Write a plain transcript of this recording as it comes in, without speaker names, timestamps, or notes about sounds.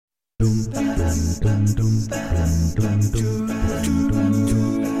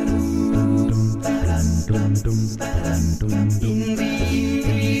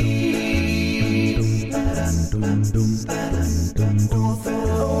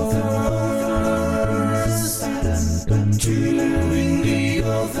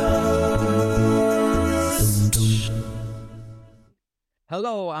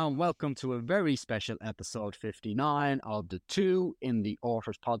Hello and welcome to a very special episode 59 of the Two Indie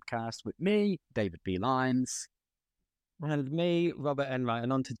Authors podcast with me, David B. Lyons. And me, Robert Enright.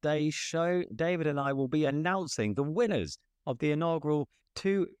 And on today's show, David and I will be announcing the winners of the inaugural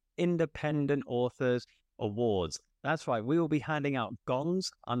Two Independent Authors Awards. That's right, we will be handing out gongs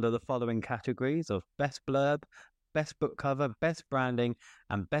under the following categories of Best Blurb, Best Book Cover, Best Branding,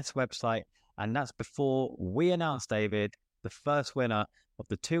 and Best Website. And that's before we announce, David, the first winner of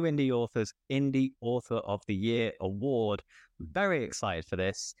the Two Indie Authors Indie Author of the Year Award. Very excited for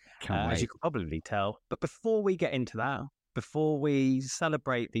this, as you can probably tell. But before we get into that, before we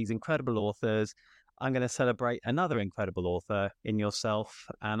celebrate these incredible authors, I'm going to celebrate another incredible author in yourself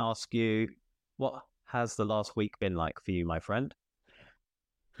and ask you, what has the last week been like for you, my friend?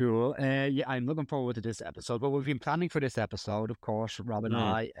 Cool. Yeah, I'm looking forward to this episode. Well, we've been planning for this episode, of course, Rob and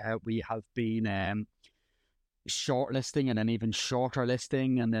I. We have been shortlisting and then even shorter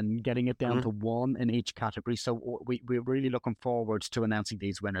listing and then getting it down to one in each category. So we're really looking forward to announcing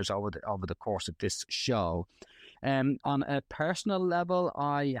these winners over the course of this show. On a personal level,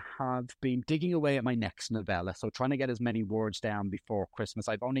 I have been digging away at my next novella, so trying to get as many words down before Christmas.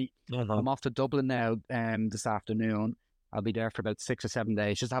 I'm off to Dublin now this afternoon. I'll be there for about 6 or 7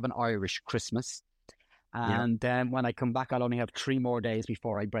 days, just have an Irish Christmas. And then when I come back, I'll only have 3 more days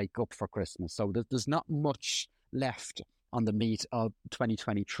before I break up for Christmas. So there's not much left on the meat of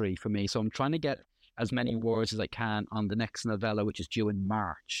 2023 for me. So I'm trying to get as many words as I can on the next novella, which is due in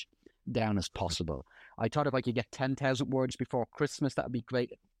March, down as possible. I thought if I could get 10,000 words before Christmas, that would be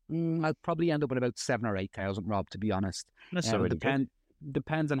great. I'll probably end up with about 7,000 or 8,000, Rob, to be honest. That's already good.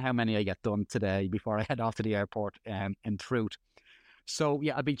 Depends on how many I get done today before I head off to the airport in Truth. So,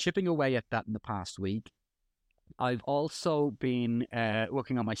 yeah, I've been chipping away at that in the past week. I've also been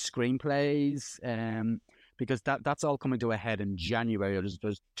working on my screenplays because that's all coming to a head in January.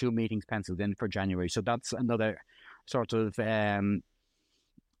 There's 2 meetings penciled in for January. So that's another sort of... that's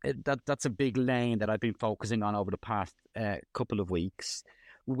a big lane that I've been focusing on over the past couple of weeks.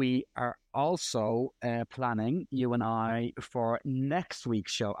 We are also planning, you and I, for next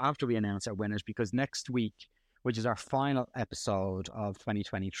week's show after we announce our winners, because next week, which is our final episode of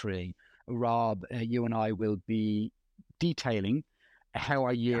 2023, Rob, you and I will be detailing how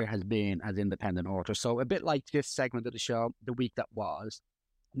our year has been as independent authors. So a bit like this segment of the show, the week that was,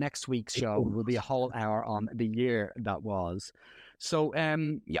 next week's show will be a whole hour on the year that was. So,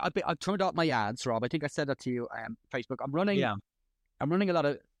 I've turned out my ads, Rob. I think I said that to you on Facebook. I'm running a lot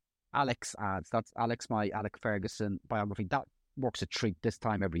of Alex ads. That's Alec Ferguson biography. That works a treat this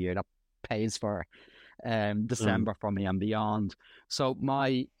time every year. That pays for December for me and beyond. So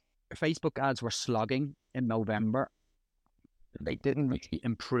my Facebook ads were slogging in November. They didn't really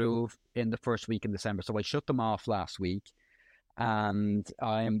improve in the first week in December. So I shut them off last week. And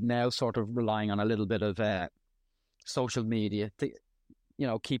I'm now sort of relying on a little bit of social media to,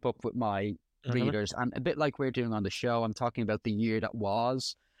 keep up with my readers. And a bit like we're doing on the show, I'm talking about the year that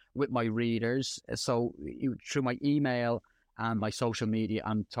was with my readers. So through my email and my social media,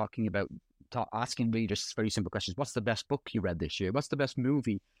 I'm talking about asking readers very simple questions. What's the best book you read this year? What's the best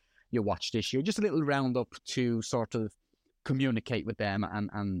movie you watched this year? Just a little roundup to sort of communicate with them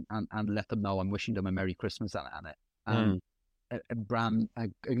and let them know I'm wishing them a Merry Christmas and a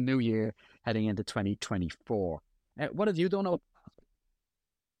new year heading into 2024. What have you done?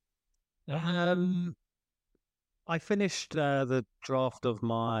 I finished the draft of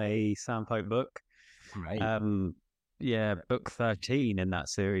my Sam Pope book. Right. Book 13 in that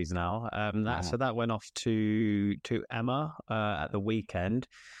series now. So that went off to Emma at the weekend.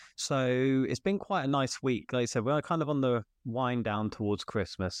 So it's been quite a nice week. Like I said, we're kind of on the wind down towards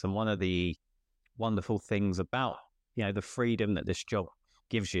Christmas, and one of the wonderful things about the freedom that this job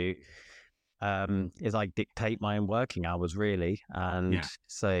gives you is I dictate my own working hours, really. And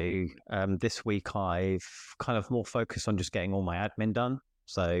so this week I've kind of more focused on just getting all my admin done.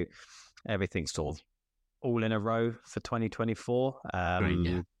 So everything's sort of all in a row for 2024.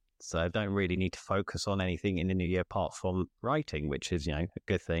 So I don't really need to focus on anything in the new year apart from writing, which is, a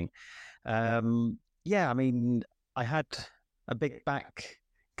good thing. I mean, I had a big back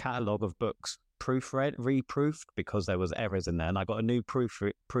catalogue of books reproofed because there was errors in there. And I got a new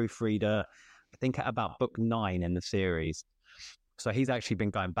proofreader, I think at about book 9 in the series. So he's actually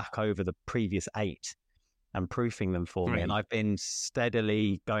been going back over the previous 8 and proofing them for me. And I've been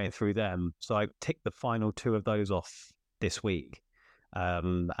steadily going through them. So I ticked the final 2 of those off this week.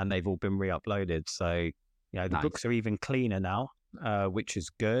 And they've all been re-uploaded. So, the books are even cleaner now, which is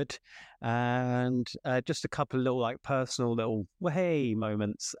good. And just a couple of little personal little hey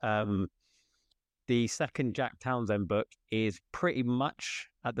moments. The second Jack Townsend book is pretty much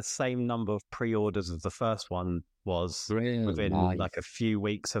at the same number of pre-orders as the first one was within a few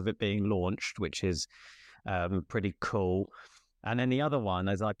weeks of it being launched, which is pretty cool. And then the other one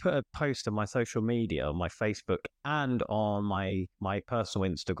is I put a post on my social media, on my Facebook and on my personal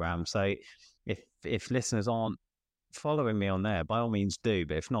Instagram. So if listeners aren't following me on there, by all means do.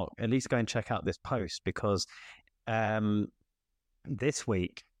 But if not, at least go and check out this post, because this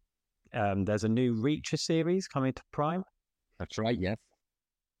week there's a new Reacher series coming to Prime. That's right, yes.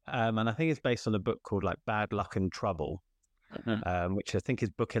 And I think it's based on a book called Bad Luck and Trouble, which I think is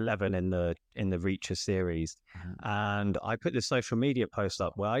book 11 in the Reacher series. And I put this social media post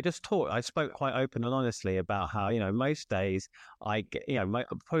up where I spoke quite open and honestly about how, most days I get,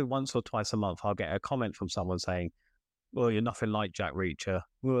 probably once or twice a month, I'll get a comment from someone saying, well, you're nothing like Jack Reacher.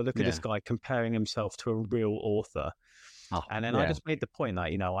 Well, look at this guy comparing himself to a real author. And then I just made the point that,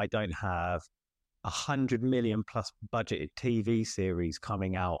 I don't have 100 million plus budgeted TV series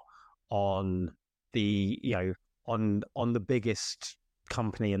coming out on the, on the biggest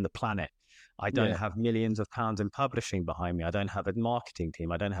company in the planet. I don't have millions of pounds in publishing behind me. I don't have a marketing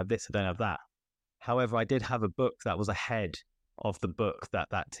team. I don't have this. I don't have that. However, I did have a book that was ahead of the book that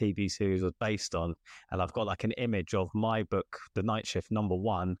TV series was based on. And I've got an image of my book, The Night Shift, number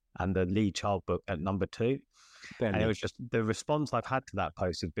 1, and the Lee Child book at number 2. And it was just the response I've had to that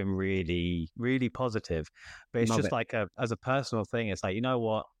post has been really, really positive. But it's as a personal thing, it's you know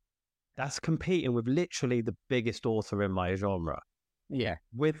what? That's competing with literally the biggest author in my genre. Yeah.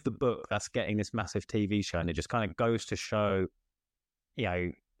 With the book that's getting this massive TV show. And it just kind of goes to show,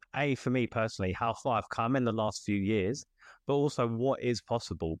 for me personally, how far I've come in the last few years, but also what is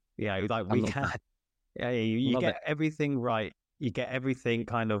possible. We can. You get everything right. You get everything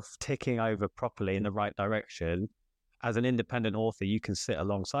kind of ticking over properly in the right direction. As an independent author, you can sit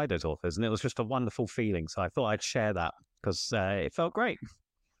alongside those authors. And it was just a wonderful feeling. So I thought I'd share that because it felt great.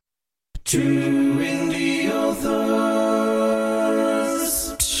 2 indie authors.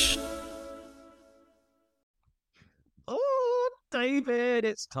 Oh, David,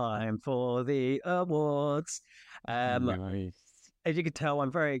 it's time for the awards. Nice. As you can tell,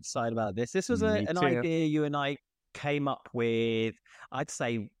 I'm very excited about this. This was an idea you and I came up with, I'd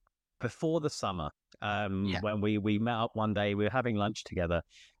say, before the summer. When we met up one day, we were having lunch together,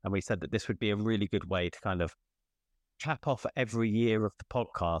 and we said that this would be a really good way to kind of cap off every year of the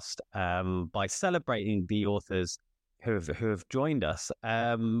podcast by celebrating the authors who have joined us.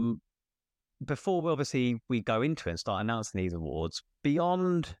 Before we go into it and start announcing these awards,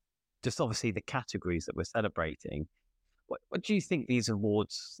 beyond just obviously the categories that we're celebrating, what do you think these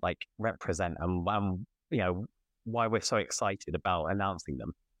awards represent, and why we're so excited about announcing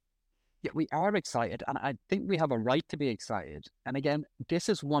them? Yeah, we are excited, and I think we have a right to be excited. And again, this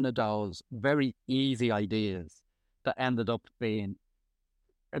is one of those very easy ideas that ended up being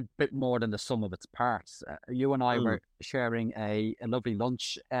a bit more than the sum of its parts. You and I were sharing a lovely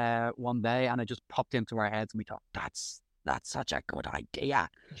lunch one day, and it just popped into our heads, and we thought, that's such a good idea.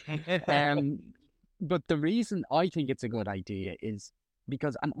 But the reason I think it's a good idea is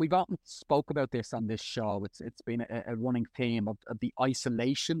because, and we've often spoke about this on this show, it's been a running theme of the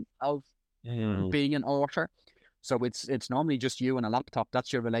isolation of being an author. So it's normally just you and a laptop.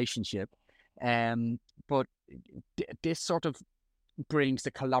 That's your relationship. But this sort of brings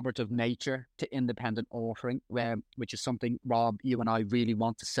the collaborative nature to independent authoring, which is something, Rob, you and I really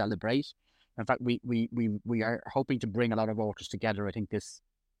want to celebrate. In fact, we are hoping to bring a lot of authors together, I think, this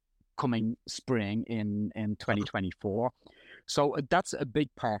coming spring in 2024. So that's a big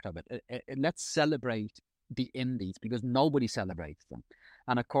part of it. Let's celebrate the indies, because nobody celebrates them.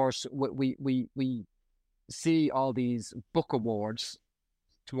 And of course, we see all these book awards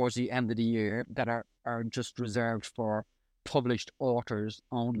towards the end of the year that are just reserved for published authors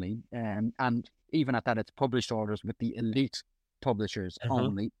only. And even at that, it's published authors with the elite publishers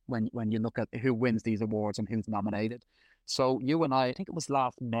only when you look at who wins these awards and who's nominated. So you and I think it was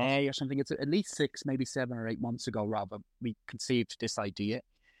last May or something, it's at least 6, maybe 7 or 8 months ago, Rob, we conceived this idea,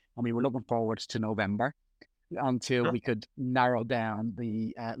 and we were looking forward to November until we could narrow down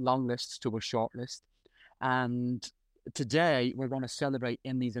the long lists to a short list. And today we're going to celebrate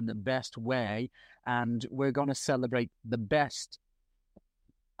indies in the best way, and we're going to celebrate the best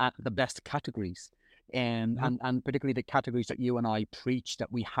at the best categories and particularly the categories that you and I preach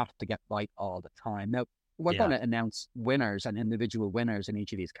that we have to get right all the time. Now, we're going Yeah. to announce winners and individual winners in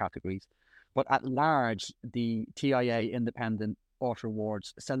each of these categories, but at large, the TIA Independent Author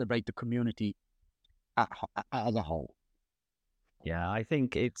Awards celebrate the community as a whole. Yeah, I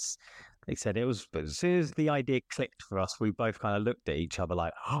think it's, like I said, it was, but as soon as the idea clicked for us, we both kind of looked at each other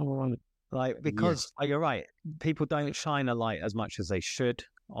like, oh, like, because you're right, people don't shine a light as much as they should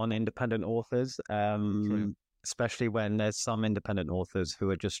on independent authors, especially when there's some independent authors who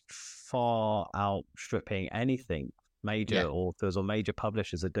are just far outstripping anything major authors or major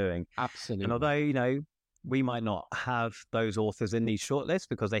publishers are doing. Absolutely. And although, we might not have those authors in these shortlists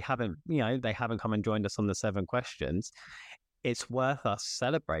because they haven't come and joined us on the 7 questions, it's worth us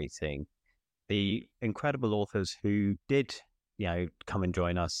celebrating the incredible authors who did, come and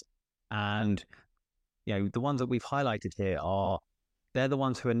join us. And, the ones that we've highlighted here they're the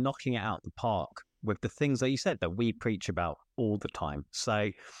ones who are knocking it out the park with the things that you said that we preach about all the time. So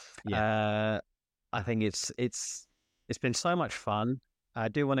I think it's been so much fun. I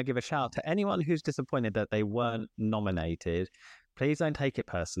do want to give a shout out to anyone who's disappointed that they weren't nominated. Please don't take it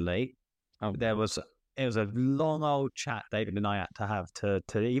personally. It was a long old chat David and I had to have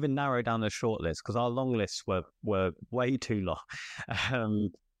to even narrow down the shortlist because our long lists were way too long.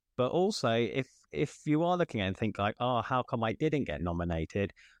 But also, if you are looking at it and think like, oh, how come I didn't get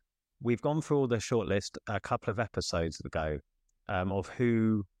nominated? We've gone through all the shortlist a couple of episodes ago of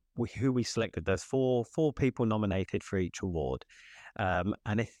who we selected. There's four people nominated for each award.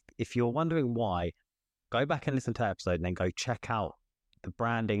 And if you're wondering why, go back and listen to that episode and then go check out the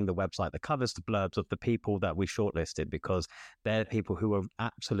branding, the website, the covers, the blurbs of the people that we shortlisted because they're people who are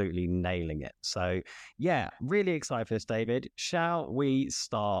absolutely nailing it. So yeah, really excited for this, David. Shall we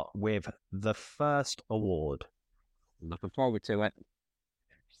start with the first award? Looking forward to it.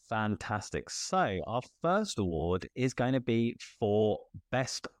 Fantastic. So our first award is going to be for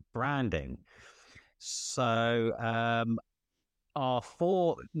best branding. So our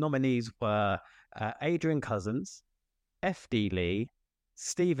 4 nominees were Adrian Cousins, F.D. Lee,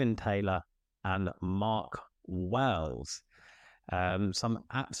 Stephen Taylor, and Mark Wells. Some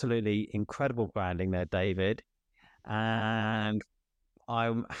absolutely incredible branding there, David. And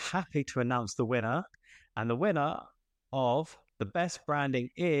I'm happy to announce the winner. And the winner of the best branding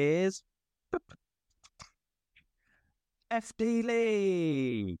is F.D.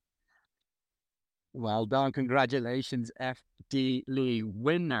 Lee. Well done. Congratulations, F.D. Lee,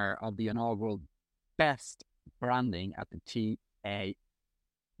 winner of the inaugural Best Branding at the TIA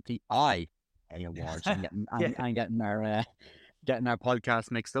Awards. I'm getting our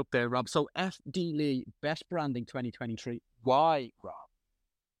podcast mixed up there, Rob. So F.D. Lee, Best Branding 2023. Why, Rob?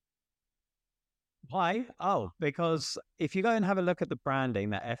 Why? Oh, because if you go and have a look at the branding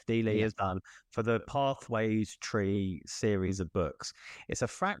that F.D. Lee has done for the Pathways Tree series of books, it's a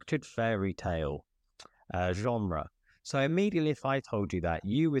fractured fairy tale genre. So immediately if I told you that,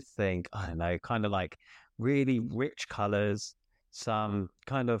 you would think, I don't know, kind of like really rich colors, some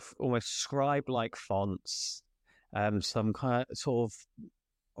kind of almost scribe-like fonts, some kind of sort of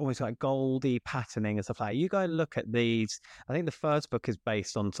almost like goldy patterning and stuff like that. You go and look at these. I think the first book is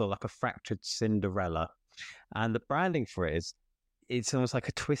based on sort of like a fractured Cinderella, and the branding for it is it's almost like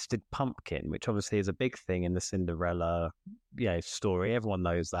a twisted pumpkin, which obviously is a big thing in the Cinderella story. Everyone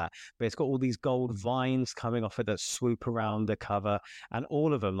knows that. But it's got all these gold vines coming off it that swoop around the cover, and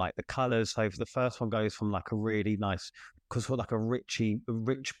all of them, like the colors. So the first one goes from like a really nice, because like a rich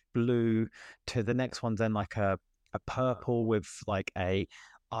blue, to the next one's then like a purple with like a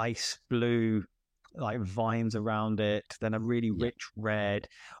ice blue, like vines around it, then a really rich red.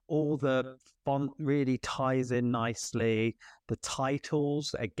 All the font really ties in nicely. The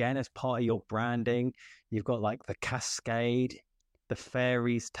titles, again, as part of your branding, you've got like the Cascade, the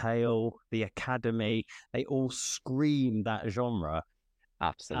Fairy's Tale, the Academy. They all scream that genre.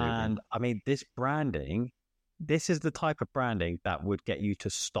 Absolutely. And I mean, this is the type of branding that would get you to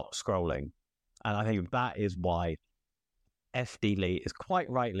stop scrolling. And I think that is why F.D. Lee is quite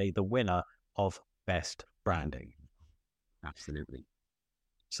rightly the winner of Best Branding. Absolutely.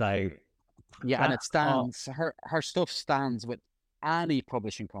 So yeah, and it stands. Her stuff stands with any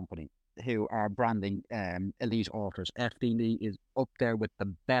publishing company who are branding elite authors. F.D. Lee is up there with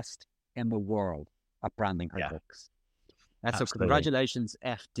the best in the world at branding her books. So congratulations,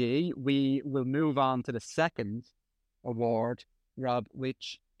 F.D. We will move on to the second award, Rob,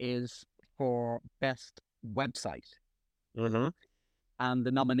 which is for best website. Mm-hmm. And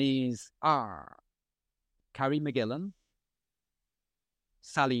the nominees are Carrie McGillan,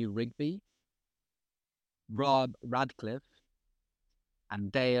 Sally Rigby, Rob Radcliffe,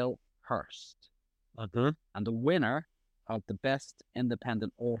 and Dale Hurst. Mhm. And the winner of the best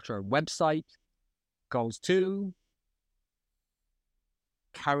independent author website goes to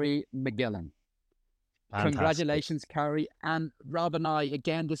Carrie McGillan. Fantastic. Congratulations, Carrie. And Rob and I,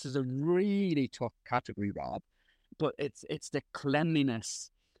 again, this is a really tough category, Rob, but it's the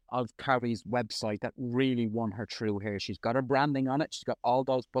cleanliness of Carrie's website that really won her through here. She's got her branding on it, she's got all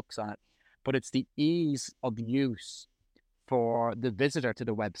those books on it, but it's the ease of use for the visitor to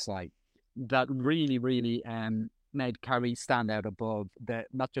the website that really, really made Carrie stand out above the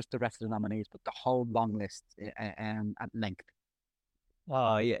not just the rest of the nominees, but the whole long list at length.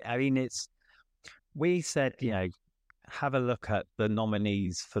 Oh, yeah. I mean, we said, have a look at the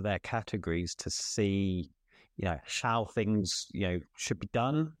nominees for their categories to see, how things, should be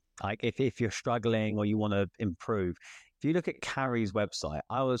done. Like if you're struggling or you want to improve. If you look at Carrie's website,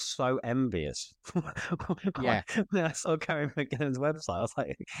 I was so envious Yeah, when I saw Carrie McGillen's website. I was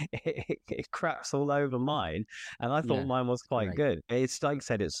like, it craps all over mine, and I thought yeah, mine was quite great. good. It's like I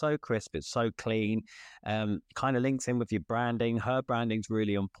said, it's so crisp, it's so clean. Kind of links in with your branding. Her branding's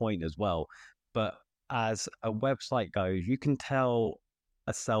really on point as well. But as a website goes, you can tell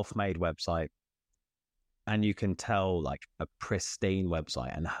a self-made website and you can tell like a pristine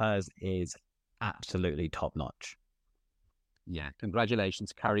website, and hers is absolutely top notch. Yeah,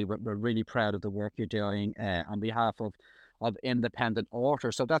 congratulations, Carrie. We're really proud of the work you're doing on behalf of independent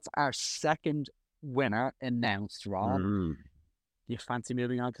authors. So that's our second winner announced, Rob. Mm. Do you fancy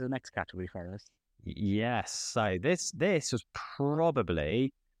moving on to the next category for us? Yes. So this was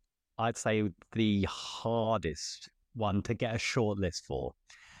probably, I'd say, the hardest one to get a short list for,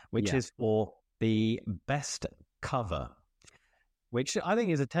 which Yeah, is for the best cover, which I think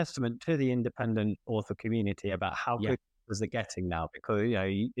is a testament to the independent author community about how yeah, good they're getting now. Because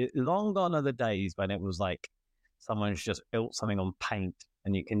long gone are the days when it was like someone's just built something on paint,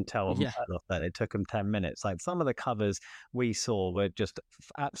 and you can tell a yeah, mile off that it took them 10 minutes. Like some of the covers we saw were just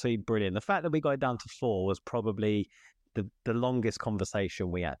absolutely brilliant. The fact that we got it down to 4 was probably the longest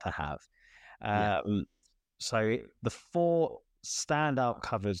conversation we had to have. yeah. So the 4 standout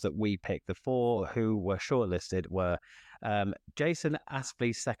covers that we picked, the 4 who were shortlisted were Jason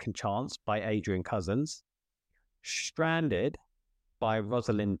Astley's Second Chance by Adrian Cousins, Stranded by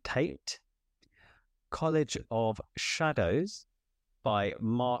Rosalind Tate, College of Shadows by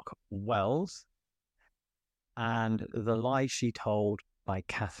Mark Wells, and The Lie She Told by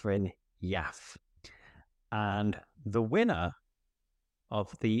Catherine Yaff. And the winner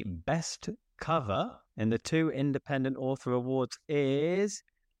of the best cover in the 2 independent author awards is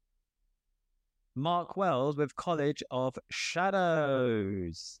Mark Wells with College of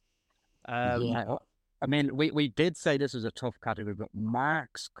Shadows. Yeah. I mean, we did say this was a tough category, but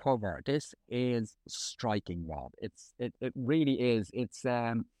Mark's cover, this is striking, Rob. It really is. It's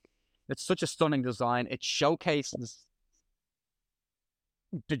such a stunning design. It showcases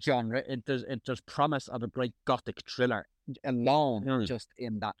the genre. It does promise of a great gothic thriller alone Mm, just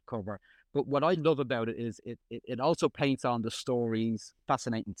in that cover. But what I love about it is it also paints on the story's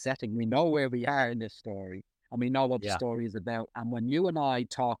fascinating setting. We know where we are in this story, and we know what the yeah, story is about. And when you and I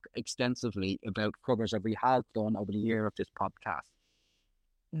talk extensively about covers that we have done over the year of this podcast,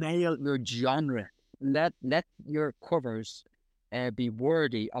 nail your genre. Let your covers be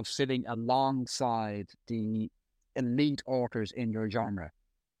worthy of sitting alongside the elite authors in your genre.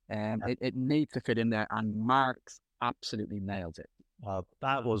 It needs to fit in there, and Marx absolutely nails it.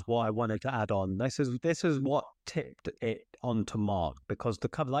 that was what I wanted to add on. This is what tipped it onto Mark, because the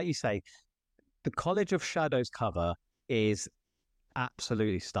cover, like you say, the College of Shadows cover is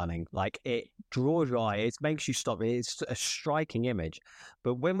absolutely stunning. Like it draws your eye, it makes you stop. It's a striking image.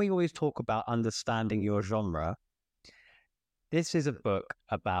 But when we always talk about understanding your genre, this is a book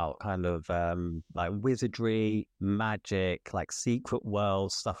about kind of like wizardry, magic, like secret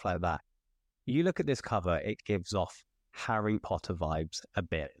worlds, stuff like that. You look at this cover, it gives off Harry Potter vibes a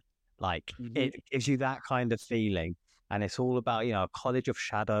bit. Like Mm-hmm. it gives you that kind of feeling. And it's all about, a College of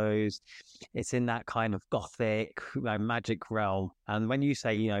Shadows. It's in that kind of gothic, magic realm. And when you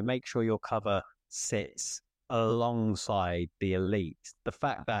say, make sure your cover sits alongside the elite, the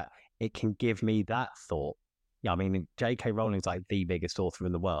fact that it can give me that thought. Yeah, I mean, J.K. Rowling's like the biggest author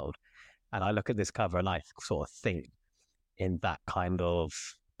in the world. And I look at this cover and I sort of think in that kind of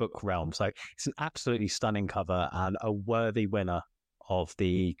book realm. So it's an absolutely stunning cover and a worthy winner of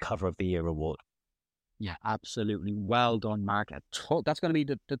the Cover of the Year award. Yeah, absolutely. Well done, Mark. That's going to be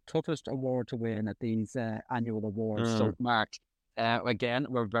the toughest award to win at these annual awards. Mm. So, Mark, again,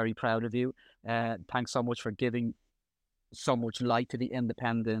 we're very proud of you. Thanks so much for giving so much light to the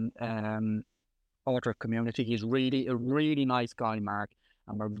independent author community. He's really a really nice guy, Mark.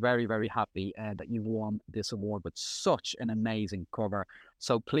 And we're very, very happy that you won this award with such an amazing cover.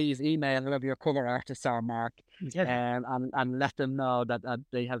 So please email whoever your cover artists are, Mark, and let them know that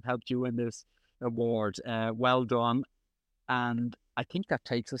they have helped you win this award. Well done. And I think that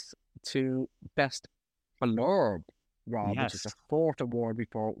takes us to Best Blurb, Rob, which is the fourth award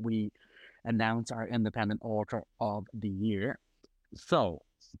before we announce our Independent Author of the Year. So,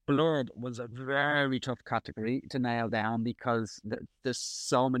 blurb was a very tough category to nail down because there's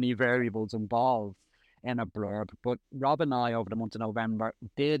so many variables involved in a blurb. But Rob and I, over the month of November,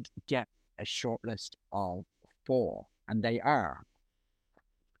 did get a short list of 4, and they are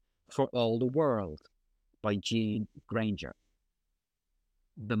For All the World by Jean Granger,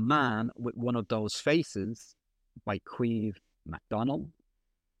 The Man with One of Those Faces by Queve MacDonald,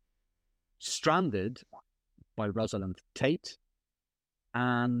 Stranded by Rosalind Tate,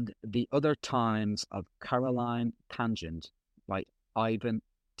 and The Other Times of Caroline Tangent by Ivan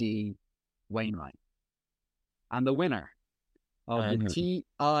D. Wainwright. And the winner of the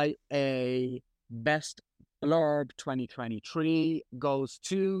TIA Best Blurb 2023 goes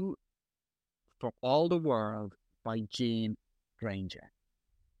to For All the World by Jean Granger.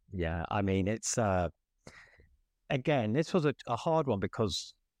 Yeah, I mean, it's, again, this was a hard one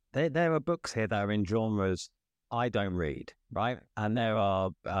because there are books here that are in genres I don't read, right? And there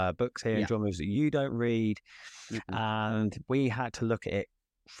are books here in genres that you don't read. Mm-hmm. And we had to look at it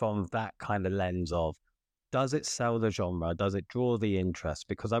from that kind of lens of, does it sell the genre? Does it draw the interest?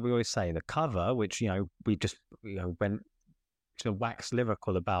 Because I would always say the cover, which, we just, went to wax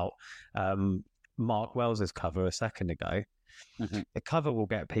lyrical about Mark Wells's cover a second ago. Mm-hmm. The cover will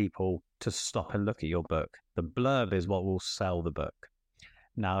get people to stop and look at your book. The blurb is what will sell the book.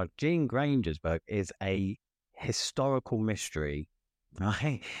 Now, Jean Granger's book is a historical mystery,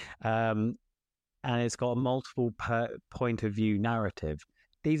 right? And it's got a multiple point of view narrative.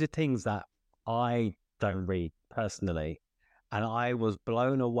 These are things that I don't read personally, and I was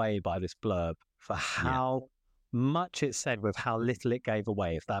blown away by this blurb for how much it said with how little it gave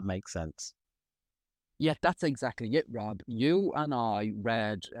away, if that makes sense. Yeah, that's exactly it, Rob. You and I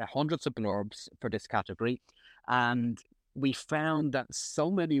read hundreds of blurbs for this category, and we found that so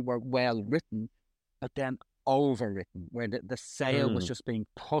many were well written, but then overwritten, where the sale was just being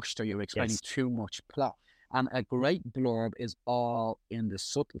pushed, or you were explaining too much plot. And a great blurb is all in the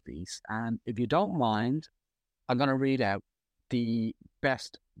subtleties. And if you don't mind, I'm going to read out the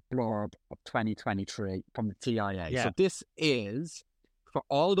best blurb of 2023 from the TIA. Yeah. So this is For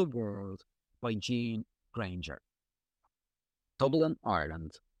All the World by Jean Granger. Dublin,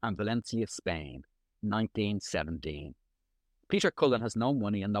 Ireland, and Valencia, Spain, 1917. Peter Cullen has no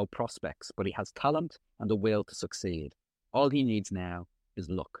money and no prospects, but he has talent and the will to succeed. All he needs now is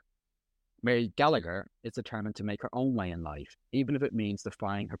luck. Mary Gallagher is determined to make her own way in life, even if it means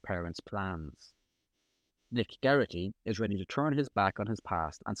defying her parents' plans. Nick Geraghty is ready to turn his back on his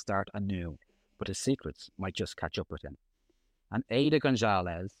past and start anew, but his secrets might just catch up with him. And Ada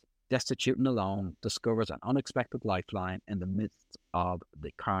Gonzalez, destitute and alone, discovers an unexpected lifeline in the midst of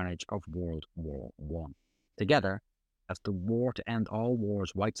the carnage of World War I. Together, as the war to end all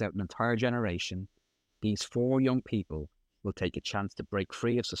wars wipes out an entire generation, these 4 young people will take a chance to break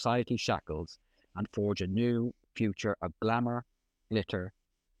free of society's shackles and forge a new future of glamour, glitter,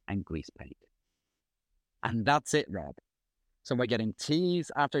 and grease paint. And that's it, Rob. So we're getting tease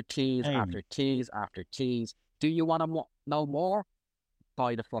after tease after tease after tease. Do you want to know more?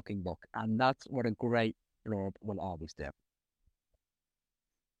 Buy the fucking book. And that's what a great blurb will always do.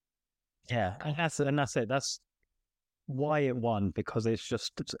 Yeah, and that's it. That's why it won, because it's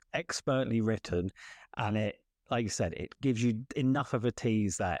expertly written, and it, like you said, it gives you enough of a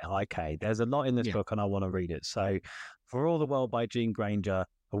tease that, okay, there's a lot in this book and I want to read it. So For All the World by Jean Granger,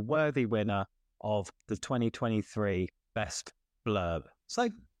 a worthy winner of the 2023 Best Blurb. So,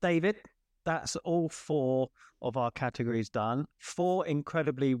 David, that's all 4 of our categories done. 4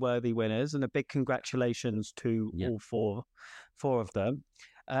 incredibly worthy winners, and a big congratulations to all four of them.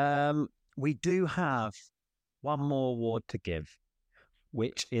 We do have one more award to give,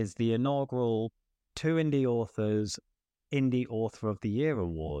 which is the inaugural 2 Indie Authors Indie Author of the Year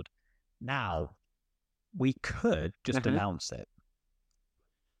Award. Now, we could just announce it,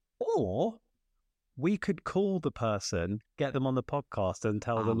 or we could call the person, get them on the podcast and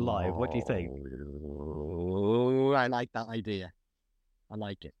tell them live. What do you think? Oh, I like that idea. I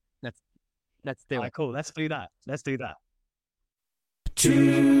like it. Let's do it. Cool. Let's do that. 2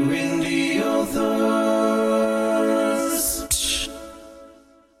 Indie Authors.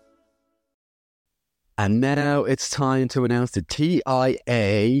 And now it's time to announce the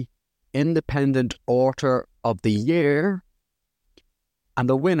TIA Independent Author of the Year. And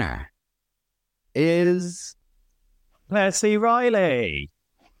the winner is... Claire C. Riley.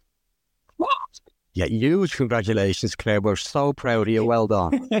 What? Yeah, huge congratulations, Claire. We're so proud of you. Well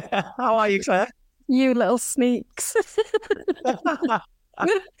done. How are you, Claire? You little sneaks.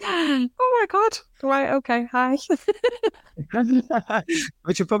 Oh my God. Right, okay, hi.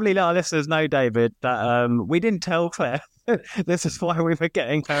 We should probably let our listeners know, David, that we didn't tell Claire. This is why we were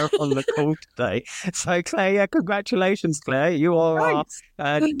getting her on the call today. So, Claire, yeah, congratulations, Claire. You are our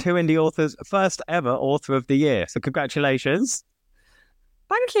Two Indie Authors' first ever Author of the Year. So, congratulations.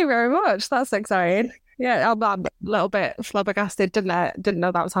 Thank you very much. That's exciting. Yeah, I'm a little bit flabbergasted. Didn't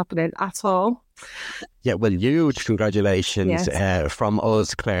know that was happening at all. Yeah, well, huge congratulations from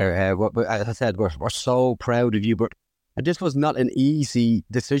us, Claire. As I said, we're so proud of you. But this was not an easy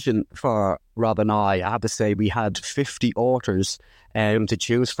decision for Rob and I. I have to say, we had 50 authors to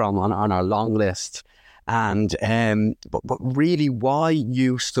choose from on our long list. And but really why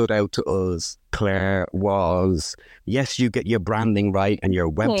you stood out to us, Claire, was, yes, you get your branding right and your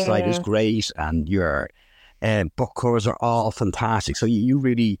website is great and your book covers are all fantastic. So you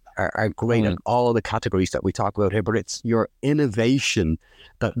really are great at all the categories that we talk about here, but it's your innovation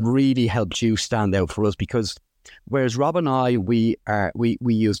that really helped you stand out for us, because whereas Rob and I, we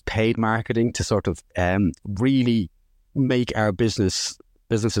use paid marketing to sort of really make our businesses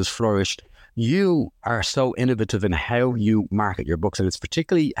flourish. You are so innovative in how you market your books, and it's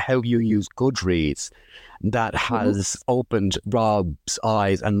particularly how you use Goodreads that has opened Rob's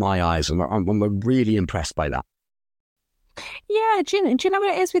eyes and my eyes, and we're really impressed by that. Yeah, do you know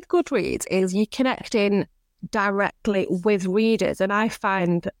what it is with Goodreads? Is you're connecting directly with readers, and I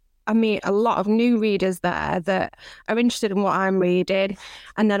find I meet a lot of new readers there that are interested in what I'm reading,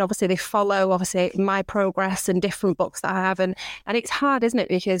 and then obviously they follow my progress and different books that I have, and it's hard, isn't it?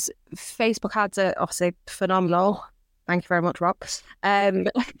 Because Facebook ads are obviously phenomenal. Thank you very much, Rob. We'll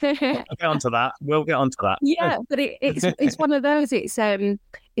get onto that. Yeah, but it's one of those. It's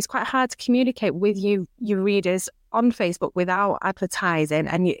quite hard to communicate with your readers on Facebook without advertising,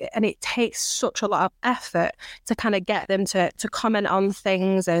 and it takes such a lot of effort to kind of get them to comment on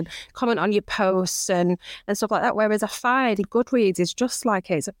things and comment on your posts and stuff like that. Whereas I find Goodreads is just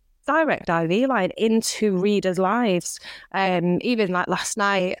like it's a direct IV line into readers' lives. Even like last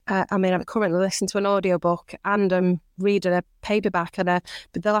night, I'm currently listening to an audiobook and I'm reading a paperback, and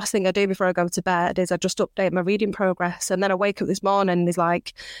but the last thing I do before I go to bed is I just update my reading progress, and then I wake up this morning and there's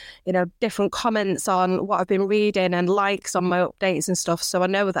like, different comments on what I've been reading and likes on my updates and stuff. So I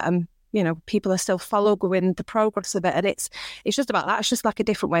know that people are still following the progress of it, and it's just about that. It's just like a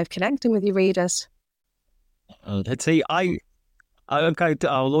different way of connecting with your readers. Let's see, I'll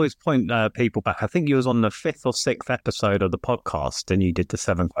always point people back. I think you was on the 5th or 6th episode of the podcast, and you did the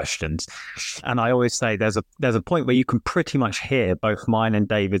 7 questions. And I always say there's a point where you can pretty much hear both mine and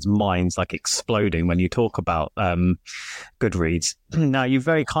David's minds like exploding when you talk about Goodreads. Now, you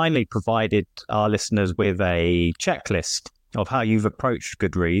very kindly provided our listeners with a checklist of how you've approached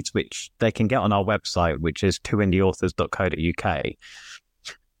Goodreads, which they can get on our website, which is twoindieauthors.co.uk.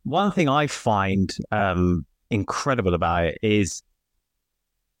 One thing I find incredible about it is,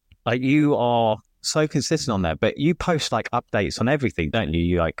 like, you are so consistent on there, but you post like updates on everything, don't you?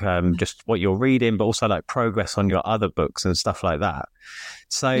 You like just what you're reading, but also like progress on your other books and stuff like that.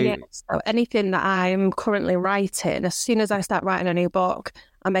 So anything that I'm currently writing, as soon as I start writing a new book,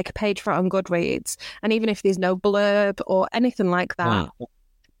 I make a page for it on Goodreads. And even if there's no blurb or anything like that,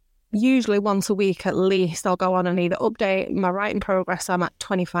 usually once a week at least, I'll go on and either update my writing progress, I'm at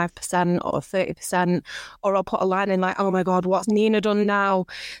 25% or 30%, or I'll put a line in like, oh my God, what's Nina done now?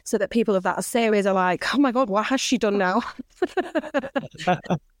 So that people of that series are like, oh my God, what has she done now?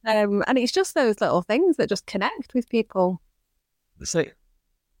 And it's just those little things that just connect with people. So,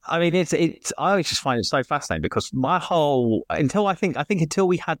 I mean, it's. I always just find it so fascinating, because until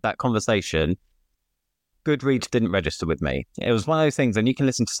we had that conversation, Goodreads didn't register with me. It was one of those things, and you can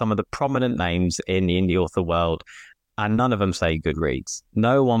listen to some of the prominent names in the indie author world, and none of them say Goodreads.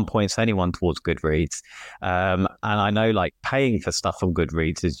 No one points anyone towards Goodreads. And I know like paying for stuff on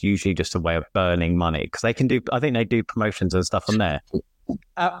Goodreads is usually just a way of burning money, because I think they do promotions and stuff on there.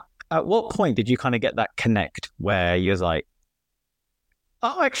 At what point did you kind of get that connect where you're like,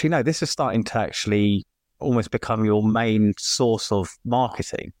 oh, actually, no, this is starting to actually almost become your main source of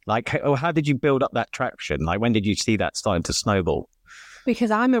marketing? Like, how did you build up that traction? Like, when did you see that starting to snowball? Because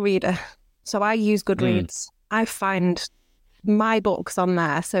I'm a reader, so I use Goodreads. I find my books on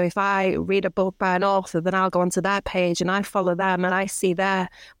there. So if I read a book by an author, then I'll go onto their page and I follow them and I see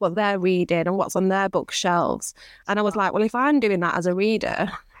what they're reading and what's on their bookshelves. And I was like, well, if I'm doing that as a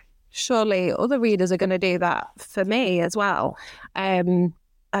reader, surely other readers are going to do that for me as well. And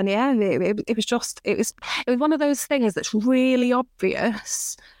yeah, it was one of those things that's really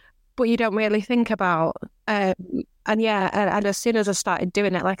obvious, but you don't really think about. And as soon as I started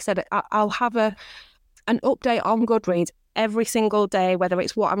doing it, like I said, I'll have an update on Goodreads every single day, whether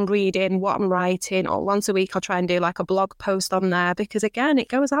it's what I'm reading, what I'm writing, or once a week I'll try and do like a blog post on there, because again, it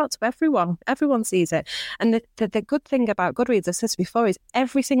goes out to everyone. Everyone sees it. And the good thing about Goodreads, I've said before, is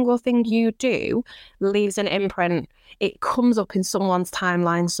every single thing you do leaves an imprint. It comes up in someone's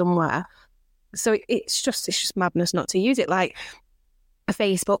timeline somewhere. So it's just madness not to use it. Like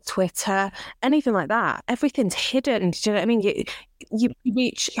Facebook, Twitter, anything like that, everything's hidden. Do you know what I mean? You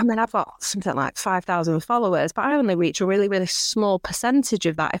reach, I mean, I've got something like 5,000 followers, but I only reach a really, really small percentage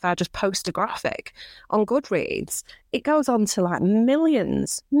of that if I just post a graphic on Goodreads. It goes on to like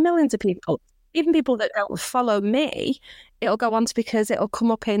millions of people. Even people that don't follow me, it'll go on to, because it'll come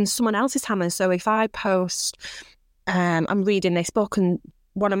up in someone else's timeline. So if I post, I'm reading this book and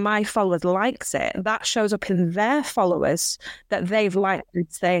one of my followers likes it, that shows up in their followers that they've liked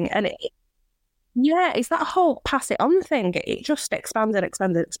this thing. And it's that whole pass it on thing. It just expands and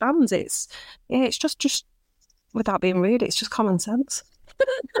expands and expands. It's just without being rude, it's just common sense.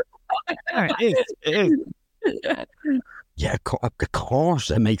 It is. Yeah, of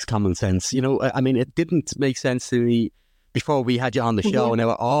course it makes common sense. You know, I mean, it didn't make sense to me before we had you on the show, and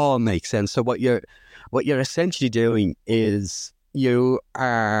now it all makes sense. So what you're essentially doing is you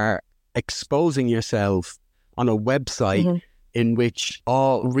are exposing yourself on a website in which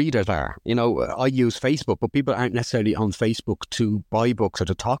all readers are. You know, I use Facebook, but people aren't necessarily on Facebook to buy books or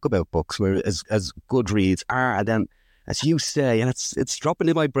to talk about books, whereas as Goodreads are. And then, as you say, and it's dropping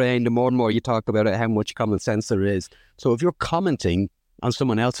in my brain the more and more you talk about it, how much common sense there is. So if you're commenting on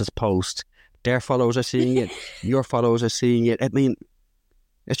someone else's post, their followers are seeing it, your followers are seeing it. I mean,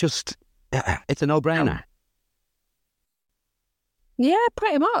 it's a no-brainer. Yeah,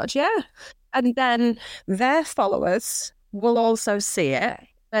 pretty much, yeah. And then their followers will also see it.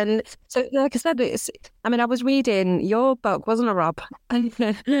 And so, like I said, I was reading your book, wasn't I, Rob? And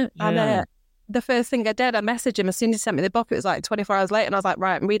the first thing I did, I messaged him as soon as he sent me the book. It was like 24 hours later, and I was like,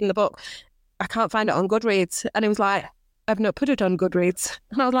 right, I'm reading the book. I can't find it on Goodreads. And he was like, I've not put it on Goodreads.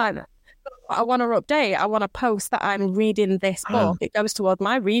 And I was like, I want to update. I want to post that I'm reading this book. It goes toward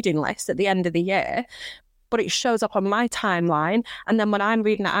my reading list at the end of the year, but it shows up on my timeline. And then when I'm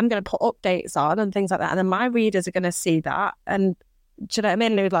reading it, I'm going to put updates on and things like that. And then my readers are going to see that. And do you know what I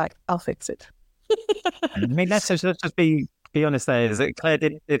mean? They're like, I'll fix it. I mean, let's just be honest there. Is that Claire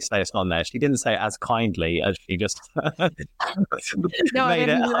did say it's on there. She didn't say it as kindly as she just made it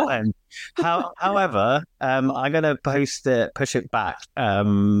happen. However, I'm going to push it back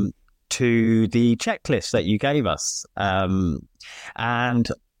to the checklist that you gave us. And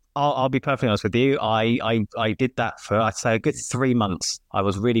I'll be perfectly honest with you. I did that for, I'd say, a good 3 months. I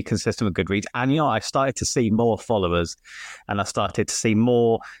was really consistent with Goodreads. And, I started to see more followers and I started to see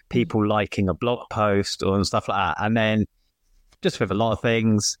more people liking a blog post and stuff like that. And then just with a lot of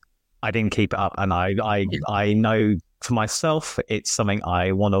things, I didn't keep it up. And I know for myself, it's something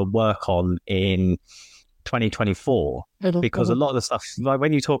I want to work on in 2024, because a lot of the stuff, like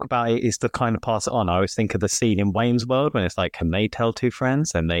when you talk about it, is to kind of pass it on. I always think of the scene in Wayne's World when it's like, can they tell two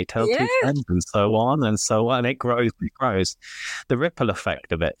friends and they tell two friends and so on and so on. It grows, the ripple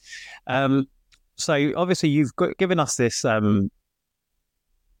effect of it. So obviously you've given us this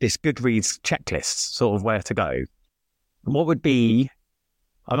this Goodreads checklist, sort of where to go. What would be,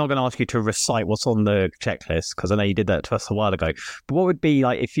 I'm not going to ask you to recite what's on the checklist because I know you did that to us a while ago, but what would be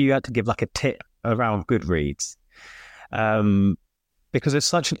like if you had to give like a tip around Goodreads? Because it's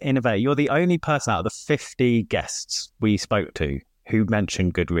such an innovator. You're the only person out of the 50 guests we spoke to who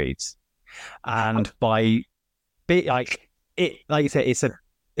mentioned Goodreads. And by like you said,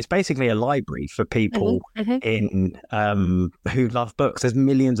 it's basically a library for people in who love books. There's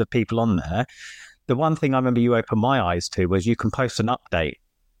millions of people on there. The one thing I remember you opened my eyes to was you can post an update.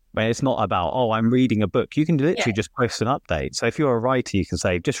 Where it's not about, I'm reading a book. You can literally just post an update. So if you're a writer, you can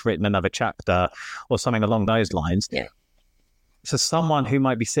say, just written another chapter or something along those lines. Yeah. So someone who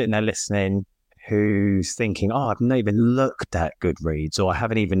might be sitting there listening, who's thinking, I've not even looked at Goodreads or I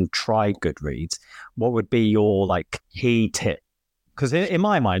haven't even tried Goodreads, what would be your like key tip? Because in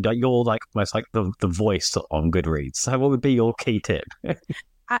my mind, you're like almost like the voice on Goodreads. So what would be your key tip?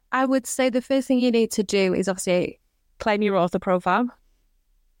 I would say the first thing you need to do is obviously claim your author profile.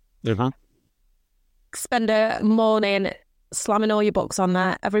 Spend a morning slamming all your books on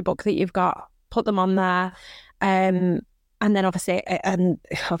there, every book that you've got, put them on there. And then obviously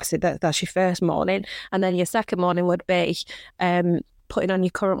that's your first morning. And then your second morning would be putting on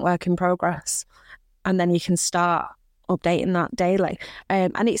your current work in progress, and then you can start updating that daily.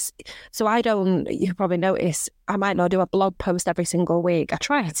 And it's, so I don't, you probably notice, I might not do a blog post every single week. I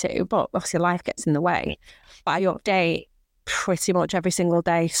try to, but obviously life gets in the way. But I update pretty much every single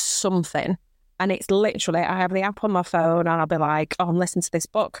day something. And it's literally, I have the app on my phone and I'll be like, oh, I'm listening to this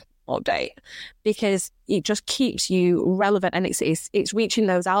book update, because it just keeps you relevant, and it's reaching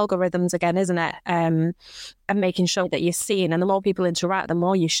those algorithms again, isn't it? And making sure that you're seen, and the more people interact, the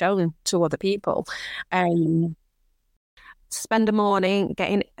more you're shown to other people. Spend a morning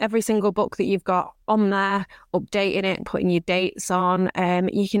getting every single book that you've got on there, updating it, putting your dates on.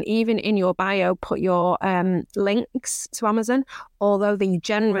 You can even in your bio put your links to Amazon, although they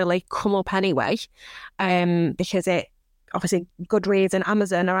generally come up anyway, because it obviously Goodreads and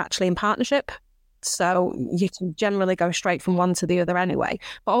Amazon are actually in partnership, so you can generally go straight from one to the other anyway.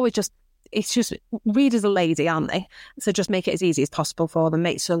 But always just, it's just, readers are lazy, aren't they? So just make it as easy as possible for them.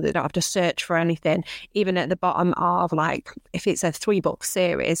 Make sure they don't have to search for anything. Even at the bottom of, like, if it's a 3-book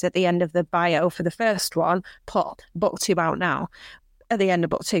series, at the end of the bio for the first one, put book 2 out now. At the end of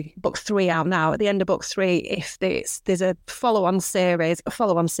book 2, book 3 out now. At the end of book 3, if there's a follow-on series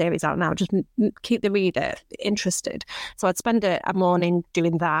out now, just keep the reader interested. So I'd spend a morning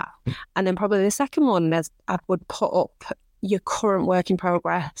doing that. And then probably the second one, I would put up your current work in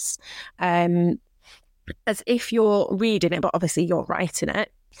progress, as if you're reading it, but obviously you're writing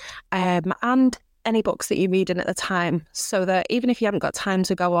it, and any books that you're reading at the time, so that even if you haven't got time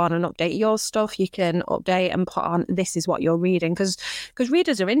to go on and update your stuff, you can update and put on, this is what you're reading, because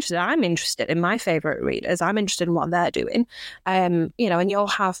readers are interested. I'm interested in my favourite readers. I'm interested in what they're doing, and you'll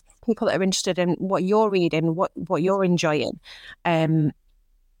have people that are interested in what you're reading, what you're enjoying.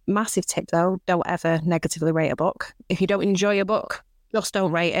 Massive tip though, don't ever negatively rate a book. If you don't enjoy a book, just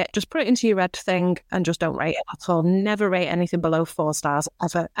don't rate it. Just put it into your red thing and just don't rate it at all. Never rate anything below 4 stars,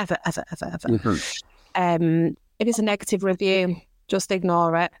 ever, ever, ever, ever, ever. Mm-hmm. If it's a negative review, just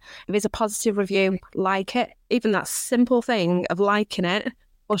ignore it. If it's a positive review, like it. Even that simple thing of liking it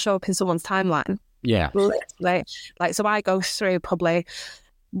will show up in someone's timeline. Yeah. Literally. Like, so I go through probably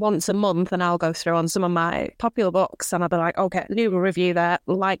once a month, and I'll go through on some of my popular books, and I'll be like, okay, new review there,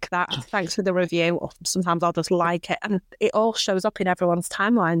 like that, thanks for the review. Or sometimes I'll just like it, and it all shows up in everyone's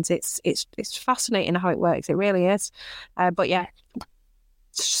timelines. It's fascinating how it works. It really is. But yeah,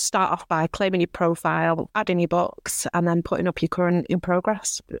 start off by claiming your profile, adding your books, and then putting up your current in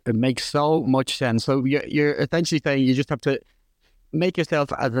progress. It makes so much sense. So you're essentially saying you just have to make yourself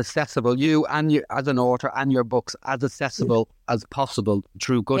as accessible, you and you as an author, and your books as accessible as possible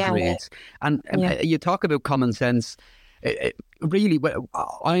through Goodreads. And you talk about common sense. Really,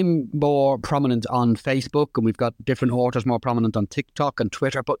 I'm more prominent on Facebook, and we've got different authors more prominent on TikTok and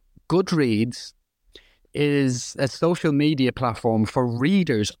Twitter, but Goodreads is a social media platform for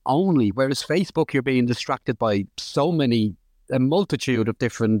readers only, whereas Facebook, you're being distracted by a multitude of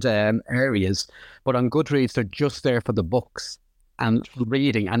different areas, but on Goodreads, they're just there for the books and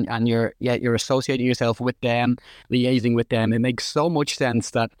reading, and you're associating yourself with them, liaising with them. It makes so much sense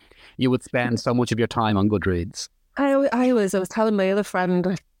that you would spend so much of your time on Goodreads. I was telling my other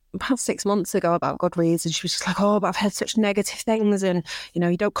friend about 6 months ago about Goodreads, and she was just like, oh, but I've heard such negative things, and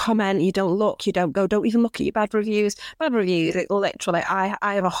you don't comment, you don't look, you don't even look at your bad reviews. It literally, I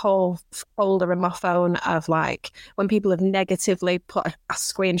have a whole folder in my phone of, like, when people have negatively put a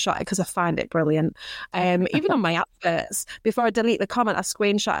screenshot, because I find it brilliant. Even on my adverts, before I delete the comment, I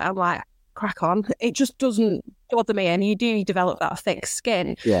screenshot it, I'm like, crack on. It just doesn't bother me, and you do develop that thick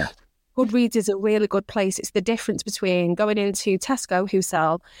skin. Yeah. Goodreads is a really good place. It's the difference between going into Tesco, who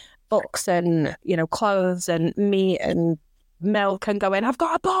sell books and, clothes and meat and milk, and going, I've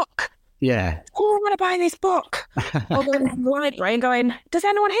got a book. Yeah. Oh, I want to buy this book. Or going to the library and going, does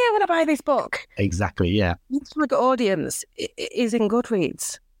anyone here want to buy this book? Exactly, yeah. The target audience is in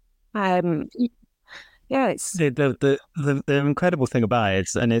Goodreads. It's the incredible thing about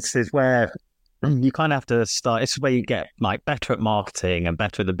it, and it's where you kind of have to start. It's where you get, like, better at marketing and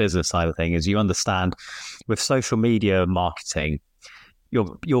better at the business side of things. Is you understand with social media marketing,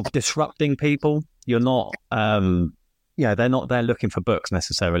 you're disrupting people. You're not, they're not there looking for books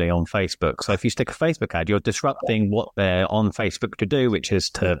necessarily on Facebook. So if you stick a Facebook ad, you're disrupting what they're on Facebook to do, which is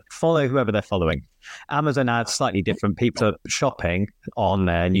to follow whoever they're following. Amazon ads, slightly different. People are shopping on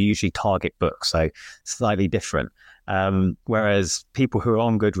there, and you usually target books, so slightly different. Whereas people who are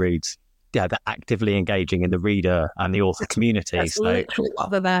on Goodreads, they're actively engaging in the reader and the author community. That's literally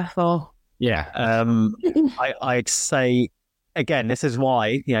what they're there for. Yeah. I'd say again, this is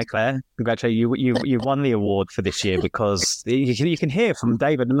why, Claire, congratulate you. You won the award for this year because you can hear from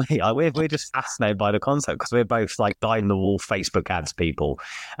David and me. We're just fascinated by the concept because we're both like dyed-in-the-wool Facebook ads people.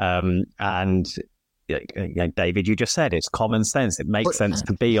 And David, you just said it's common sense. It makes sense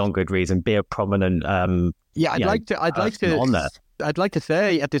to be on Goodreads and be a prominent. I'd like to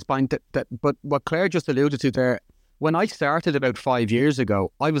say at this point that but what Claire just alluded to there, when I started about 5 years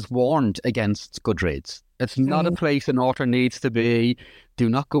ago, I was warned against Goodreads. It's not a place an author needs to be. Do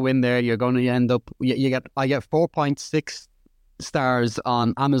not go in there. You're going to end up. I get 4.6 stars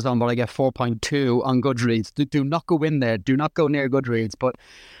on Amazon, but I get 4.2 on Goodreads. Do not go in there. Do not go near Goodreads. But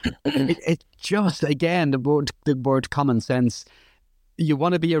it just, again, the word common sense. You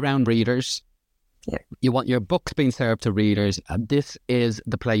want to be around readers. Yeah. You want your books being served to readers. This is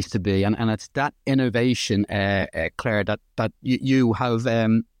the place to be, and it's that innovation, Claire, that you have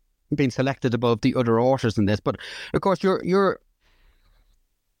been selected above the other authors in this. But of course, your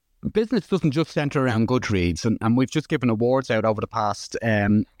business doesn't just centre around Goodreads, and we've just given awards out over the past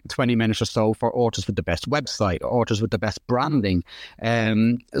 20 minutes or so for authors with the best website, authors with the best branding.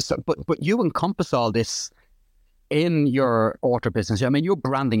 But you encompass all this in your author business. I mean, your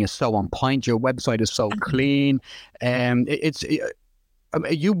branding is so on point. Your website is so clean.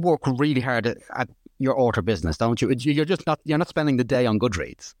 You work really hard at your author business, don't you? You're not spending the day on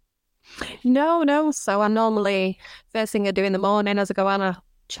Goodreads. No. So I normally, first thing I do in the morning as I go on, I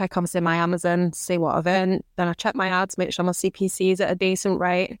check obviously my Amazon, see what I've earned. Then I check my ads, make sure my CPC is at a decent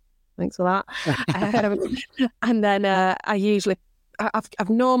rate. Thanks for that. And then I've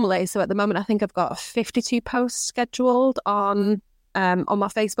normally, so at the moment I think I've got 52 posts scheduled on my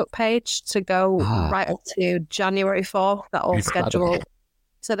Facebook page to go right up to January 4th. That all scheduled.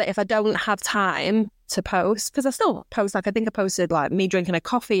 So that if I don't have time to post, because I still post, like I think I posted like me drinking a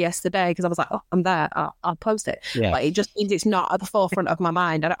coffee yesterday because I was like, oh, I'm there, I'll post it. Yeah. But it just means it's not at the forefront of my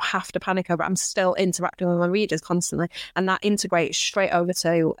mind. I don't have to panic over it. I'm still interacting with my readers constantly. And that integrates straight over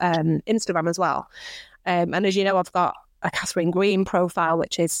to Instagram as well. And as you know, I've got a Catherine Green profile,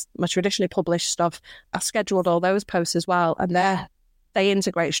 which is my traditionally published stuff. I've scheduled all those posts as well. And they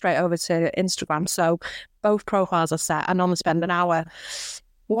integrate straight over to Instagram. So both profiles are set. I normally spend an hour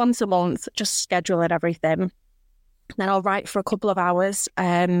once a month just scheduling everything. Then I'll write for a couple of hours,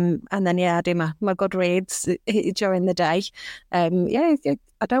 and then I do my Goodreads during the day. I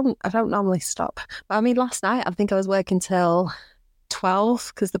don't normally stop. But I mean, last night I think I was working till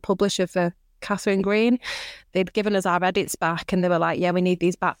 12 because the publisher for Catherine Green, they'd given us our edits back, and they were like, "Yeah, we need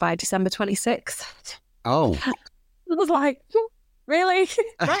these back by December 26th." Oh, I was like, "Really?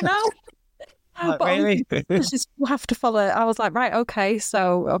 Right now?" But really? Just have to follow. I was like, right, okay.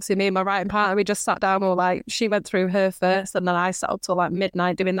 So obviously me and my writing partner, we just sat down. We were like, she went through her first, and then I sat up till like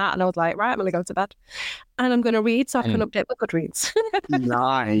midnight doing that. And I was like, right, I'm going to go to bed, and I'm going to read so I can update my Goodreads.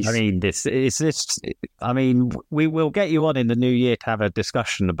 Nice. I mean, we will get you on in the new year to have a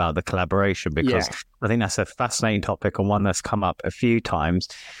discussion about the collaboration because I think that's a fascinating topic and one that's come up a few times.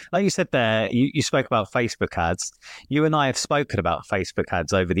 Like you said there, you spoke about Facebook ads. You and I have spoken about Facebook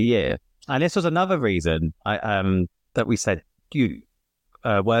ads over the year. And this was another reason that we said you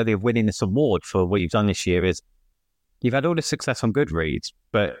worthy of winning this award for what you've done this year is you've had all this success on Goodreads,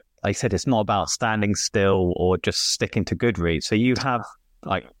 but like I said, it's not about standing still or just sticking to Goodreads. So you have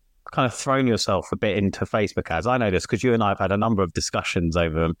like kind of thrown yourself a bit into Facebook ads. I know this because you and I have had a number of discussions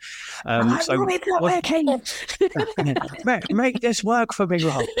over them. So it's not working. Make this work for me,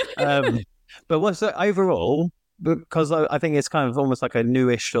 Rob. But what's the overall? Because I think it's kind of almost like a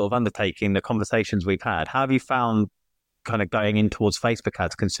newish sort of undertaking, the conversations we've had. How have you found kind of going in towards Facebook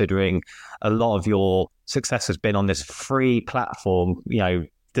ads, considering a lot of your success has been on this free platform,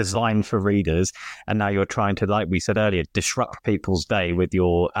 designed for readers, and now you're trying to, like we said earlier, disrupt people's day with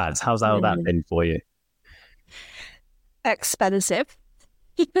your ads. How's all that been for you? Expensive.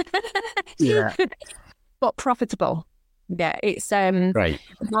 Yeah. But profitable. Yeah, it's right.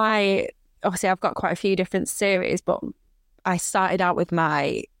 Obviously, I've got quite a few different series, but I started out with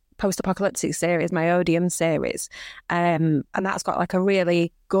my post-apocalyptic series, my Odium series, and that's got like a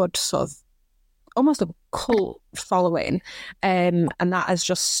really good sort of almost a cult following, and that has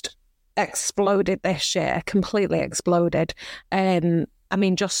just exploded this year, completely exploded. I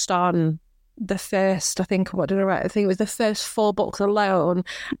mean, just on the first, I think, what did I write? I think it was the first 4 books alone,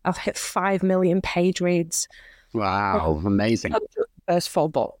 I've hit 5 million page reads. Wow, amazing. First 4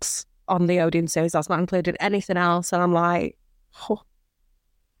 books on the Odium series, that's not included anything else, and I'm like, oh.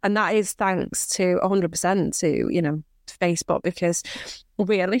 And that is thanks to 100% to Facebook, because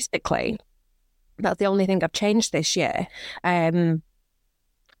realistically that's the only thing I've changed this year, and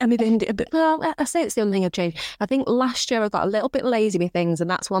I mean, well, I say it's the only thing I've changed. I think last year I got a little bit lazy with things, and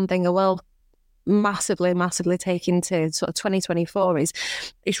that's one thing I will massively take into sort of 2024 is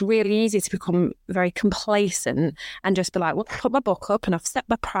it's really easy to become very complacent and just be like, well, put my book up and I've set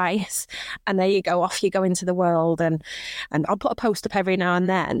my price, and there you go, off you go into the world, and I'll put a post up every now and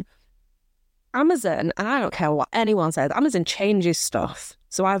then. Amazon, and I don't care what anyone says, Amazon changes stuff.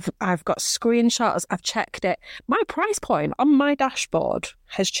 So I've got screenshots, I've checked it. My price point on my dashboard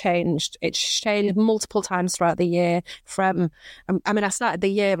has changed. It's changed multiple times throughout the year from, I started the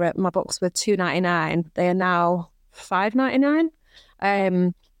year at my books were $2.99. They are now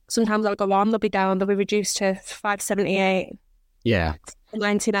 $5.99. Sometimes I'll go on, they'll be down, they'll be reduced to $5.78. Yeah.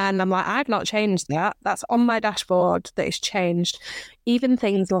 99. I'm like, I've not changed that. That's on my dashboard that it's changed. Even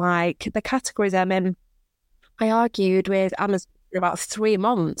things like the categories I'm in, I argued with Amazon for about 3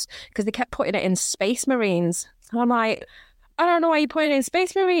 months because they kept putting it in Space Marines. And I'm like, I don't know why you're putting it in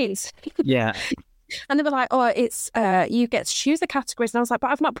Space Marines. Yeah. And they were like, oh, it's you get to choose the categories. And I was like, but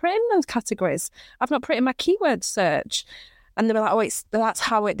I've not put in those categories. I've not put in my keyword search. And they were like, oh, that's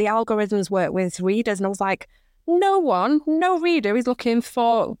how the algorithms work with readers. And I was like, no reader is looking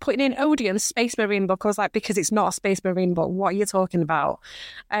for putting in Odeon Space Marine book. I was like, because it's not a Space Marine book. What are you talking about?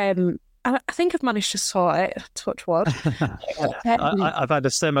 I think I've managed to sort it, touch wood. I've had a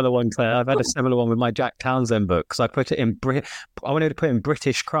similar one, Claire. I've had a similar one with my Jack Townsend book because I put it in I wanted to put in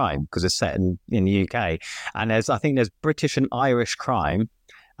British crime because it's set in the UK. And I think there's British and Irish crime,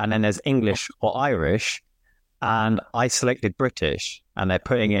 and then there's English or Irish. And I selected British, and they're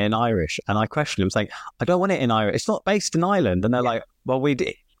putting it in Irish. And I questioned them, saying, I don't want it in Irish. It's not based in Ireland. And they're like, well,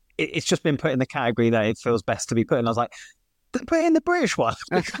 it's just been put in the category that it feels best to be put in. I was like, put it in the British one.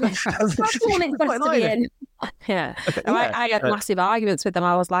 That's the one it's best to be in. Yeah. I had massive arguments with them.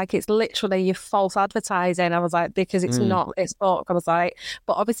 I was like, it's literally your false advertising. I was like, because it's not, it's book. I was like,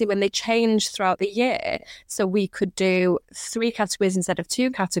 but obviously when they changed throughout the year, so we could do 3 categories instead of 2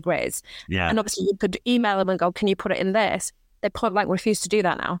 categories. Yeah. And obviously you could email them and go, can you put it in this? They refuse to do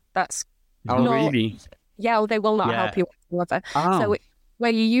that now. That's really? Yeah, they will not help you whatsoever. Oh. So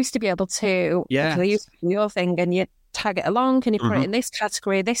where you used to be able to, they used to do your thing and you tag it along, can you put it in this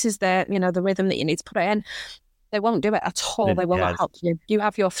category? This is the the rhythm that you need to put it in. They won't do it at all. They will not help you. You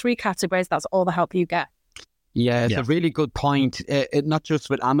have your 3 categories. That's all the help you get. Yeah, it's a really good point. Not just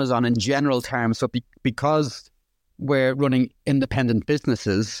with Amazon in general terms, but because we're running independent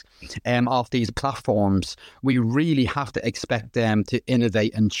businesses off these platforms, we really have to expect them to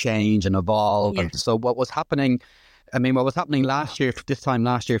innovate and change and evolve. Yeah. And so what was happening this time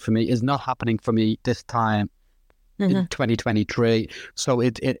last year for me is not happening for me this time in 2023. So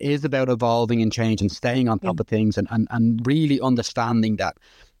it is about evolving and change and staying on top of things and really understanding that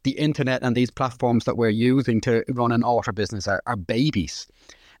the internet and these platforms that we're using to run an author business are babies.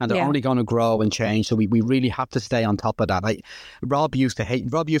 And they're only going to grow and change. So we really have to stay on top of that. Rob used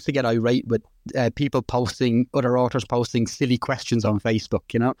to get irate with other authors posting silly questions on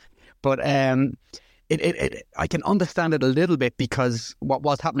Facebook, But I can understand it a little bit because what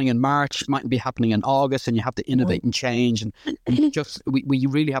was happening in March might be happening in August, and you have to innovate and change, and just we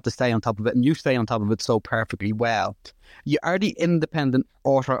really have to stay on top of it, and you stay on top of it so perfectly well. You are the Independent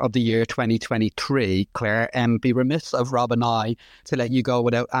Author of the Year 2023, Claire, and be remiss of Rob and I to let you go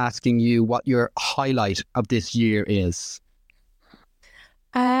without asking you what your highlight of this year is.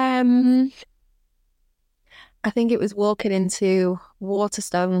 I think it was walking into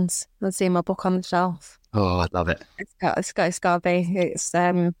Waterstones and seeing my book on the shelf. Oh, I love it. It's got to be. It's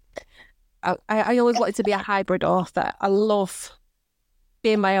I always wanted to be a hybrid author. I love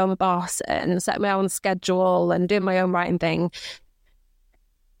being my own boss and setting my own schedule and doing my own writing thing.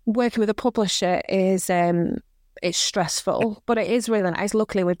 Working with a publisher is it's stressful, but it is really nice.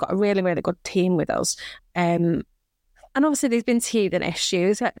 Luckily, we've got a really, really good team with us. And obviously there's been teething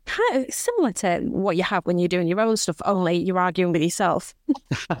issues, kind of similar to what you have when you're doing your own stuff, only you're arguing with yourself.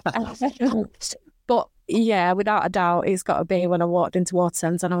 But yeah, without a doubt, it's got to be when I walked into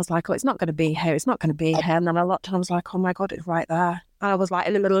Waterstones and I was like, oh, it's not going to be here, it's not going to be here. And then I looked and I was like, oh my God, it's right there. And I was like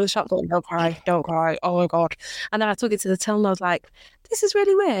in the middle of the shop going, don't cry, oh my God. And then I took it to the till and I was like, this is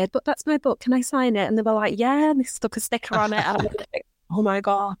really weird, but that's my book, can I sign it? And they were like, yeah, and they stuck a sticker on it. And I was like, oh my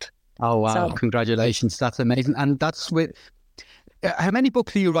God. Oh, wow. So, congratulations. That's amazing. And that's with... how many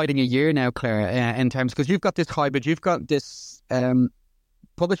books are you writing a year now, Claire, in terms... Because you've got this hybrid, you've got this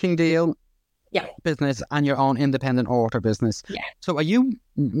publishing deal business and your own independent author business. Yeah. So are you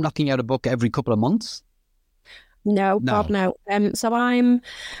knocking out a book every couple of months? No, Bob, no. So I'm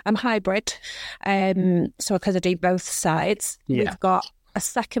hybrid. So because I do both sides. Yeah. We've got a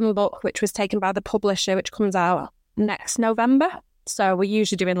second book, which was taken by the publisher, which comes out next November. So we're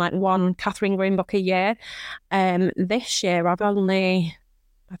usually doing like one Catherine Green book a year. This year I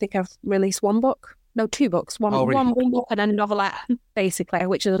think I've released one book. No, two books. One book and a novelette, basically,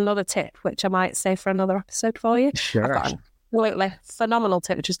 which is another tip, which I might say for another episode for you. Sure. I've got a absolutely phenomenal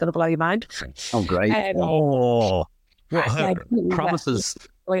tip, which is going to blow your mind. Oh, great. Promises.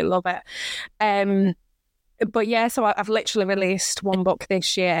 I love it. But yeah, so I've literally released one book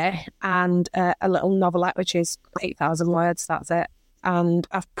this year and a little novelette, which is 8,000 words. That's it. And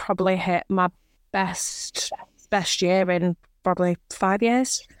I've probably hit my best year in probably 5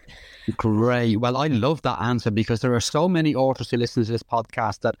 years. Great. Well, I love that answer because there are so many authors who listen to this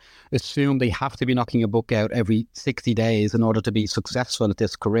podcast that assume they have to be knocking a book out every 60 days in order to be successful at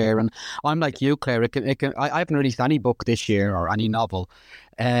this career. And I'm like you, Claire. I haven't released any book this year or any novel.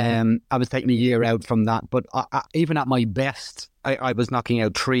 I was taking a year out from that. But even at my best, I was knocking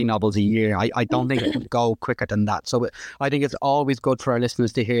out 3 novels a year. I don't think it would go quicker than that. So I think it's always good for our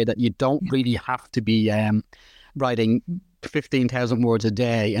listeners to hear that you don't really have to be writing 15,000 words a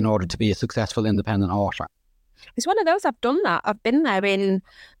day in order to be a successful independent author. It's one of those. I've done that. I've been there in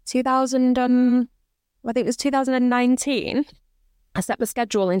 2019. I set my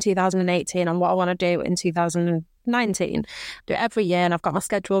schedule in 2018 on what I want to do in 2019. Do it every year, and I've got my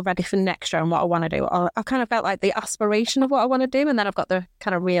schedule ready for next year and what I want to do. I've kind of got like the aspiration of what I want to do, and then I've got the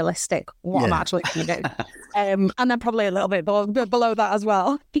kind of realistic what I'm actually going to do. And then probably a little bit below that as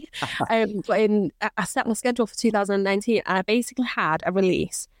well. But I set my schedule for 2019, and I basically had a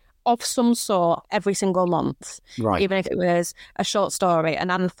release of some sort every single month, Right. Even if it was a short story, an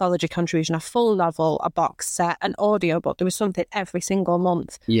anthology contribution, a full novel, a box set, an audiobook. There was something every single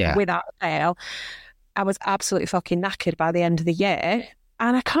month without fail. I was absolutely fucking knackered by the end of the year,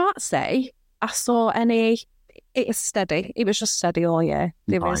 and I can't say I saw any. It was steady. It was just steady all year.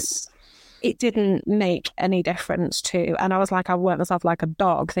 It didn't make any difference to, and I was like, I worked myself like a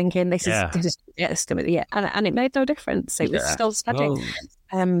dog, thinking this is going to be the year, and it made no difference. It was still steady.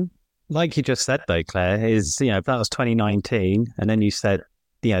 Well, like you just said though, Claire, is if that was 2019, and then you said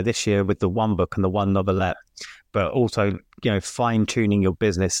this year with the one book and the one novelette, but also fine tuning your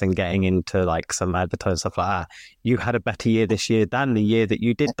business and getting into like some advertising stuff like that, you had a better year this year than the year that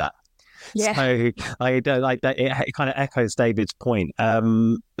you did that. Yeah. So I don't like that. It kind of echoes David's point.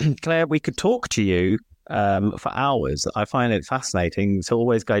 Claire, we could talk to you for hours. I find it fascinating to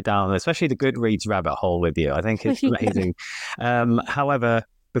always go down, especially the Goodreads rabbit hole with you. I think it's amazing. However,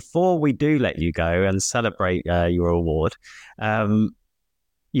 before we do let you go and celebrate your award,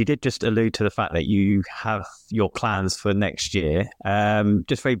 you did just allude to the fact that you have your plans for next year.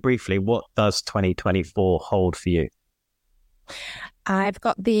 Just very briefly, what does 2024 hold for you? I've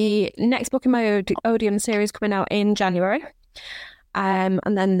got the next book in my Odium series coming out in January. And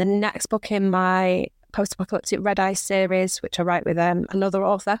then the next book in my post-apocalyptic Red Eye series, which I write with another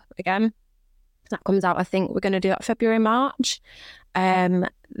author again. That comes out, I think we're going to do that February, March. Then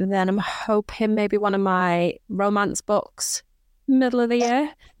I'm hoping maybe one of my romance books middle of the year.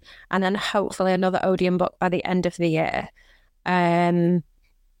 And then hopefully another Odium book by the end of the year.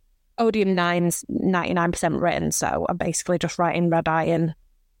 Odium 9's 99% written, so I'm basically just writing Red Eye and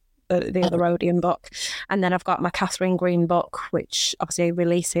the other Odium book. And then I've got my Catherine Green book, which obviously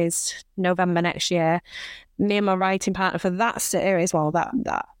releases November next year. Me and my writing partner for that series, well,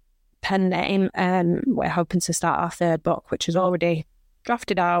 that pen name, we're hoping to start our third book, which is already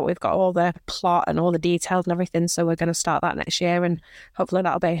drafted out. We've got all the plot and all the details and everything, so we're going to start that next year, and hopefully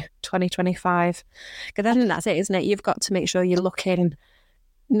that'll be 2025. Because then that's it, isn't it? You've got to make sure you're looking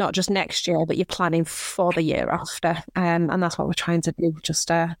not just next year, but you're planning for the year after. And that's what we're trying to do, just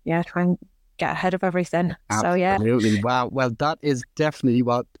try and get ahead of everything. Absolutely. So, wow. Well, that is definitely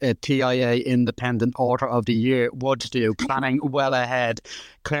what a TIA Independent Author of the Year would do, planning well ahead.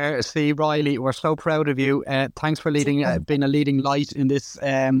 Claire C. Riley, we're so proud of you. Thanks for being a leading light in this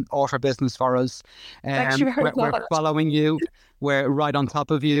author business for us. Thanks very much. We're following you. We're right on top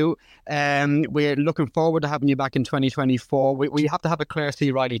of you. We're looking forward to having you back in 2024. We have to have a Claire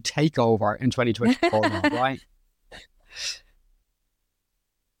C. Riley takeover in 2024 now, right?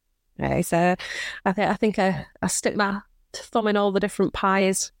 Okay, so I think I stick my thumb in all the different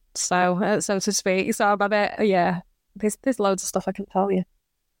pies, so to speak. So I'm a bit, there's loads of stuff I can tell you.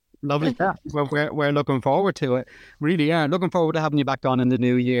 Lovely. Yeah. Well, we're looking forward to it. Really are. Looking forward to having you back on in the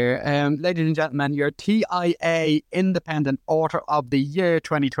new year. Ladies and gentlemen, your TIA Independent Author of the Year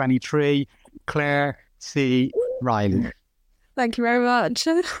 2023, Claire C. Riley. Thank you very much.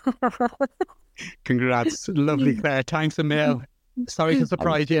 Congrats. Lovely, Claire. Thanks a mil. Sorry to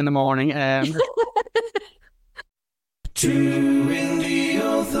surprise you in the morning. Two indie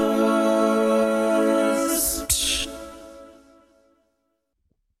authors.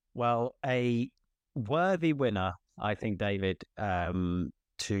 Well, a worthy winner, I think, David,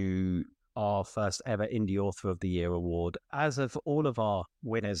 to our first ever Indie Author of the Year award. As of all of our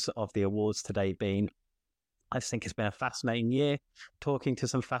winners of the awards today been, I think it's been a fascinating year talking to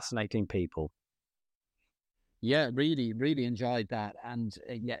some fascinating people. Yeah, really, really enjoyed that. And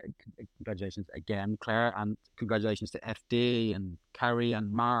congratulations again, Claire, and congratulations to FD and Carrie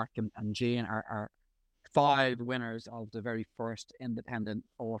and Mark and Jean, our 5 winners of the very first Independent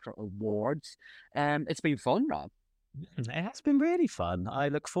Author Awards. It's been fun, Rob. It has been really fun. I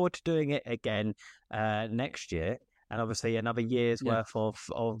look forward to doing it again next year, and obviously another year's worth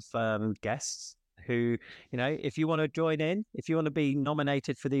of guests who, if you want to join in, if you want to be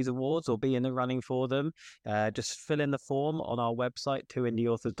nominated for these awards or be in the running for them, just fill in the form on our website,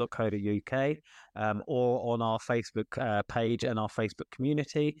 twoindieauthors.co.uk, or on our Facebook page and our Facebook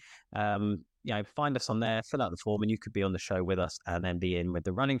community. Find us on there, fill out the form, and you could be on the show with us and then be in with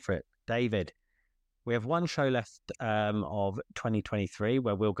the running for it. David, we have one show left of 2023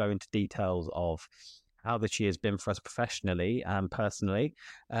 where we'll go into details of how this year's been for us professionally and personally.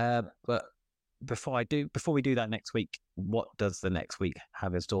 But before we do that next week, what does the next week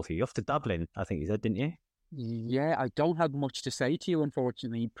have in store for you? You're off to Dublin, I think you said, didn't you? Yeah, I don't have much to say to you,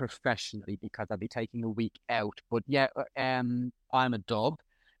 unfortunately, professionally, because I'll be taking a week out. But yeah, I'm a Dub,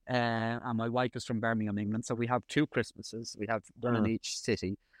 and my wife is from Birmingham, England, so we have 2 Christmases. We have one in each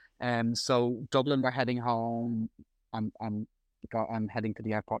city. So Dublin, we're heading home. I'm heading to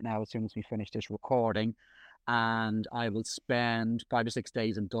the airport now as soon as we finish this recording, and I will spend 5 or 6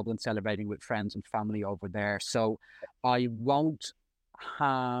 days in Dublin celebrating with friends and family over there. So I won't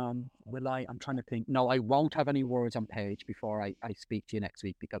have, will I? I'm trying to think. No, I won't have any words on page before I speak to you next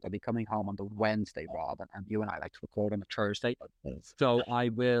week, because I'll be coming home on the Wednesday, Rob, and you and I like to record on a Thursday. So I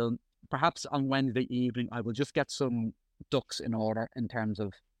will, perhaps on Wednesday evening, I will just get some ducks in order in terms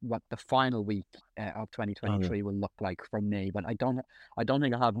of what the final week of 2023 will look like for me. But I don't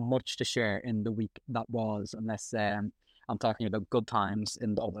think I'll have much to share in the week that was, unless I'm talking about good times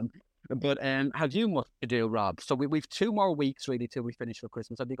in Dublin. But have you much to do, Rob? So we've 2 more weeks really till we finish for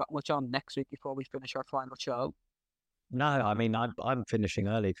Christmas. Have you got much on next week before we finish our final show? No, I mean, I'm finishing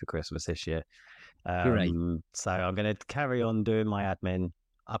early for Christmas this year. Great. So I'm going to carry on doing my admin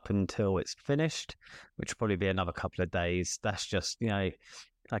up until it's finished, which will probably be another couple of days. That's just, like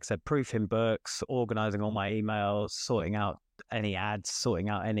I said, proofing books, organising all my emails, sorting out any ads, sorting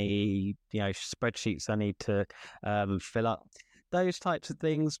out any, spreadsheets I need to fill up. Those types of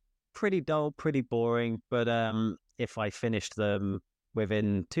things, pretty dull, pretty boring. But if I finished them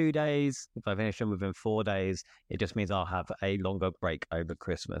within 2 days, if I finish them within 4 days, it just means I'll have a longer break over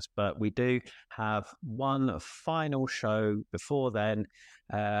Christmas. But we do have one final show before then.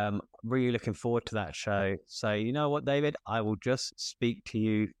 Really looking forward to that show. So you know what, David? I will just speak to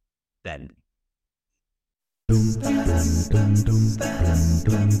you then.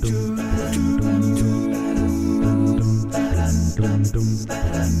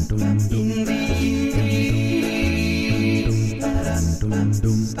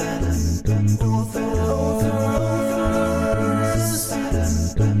 Indie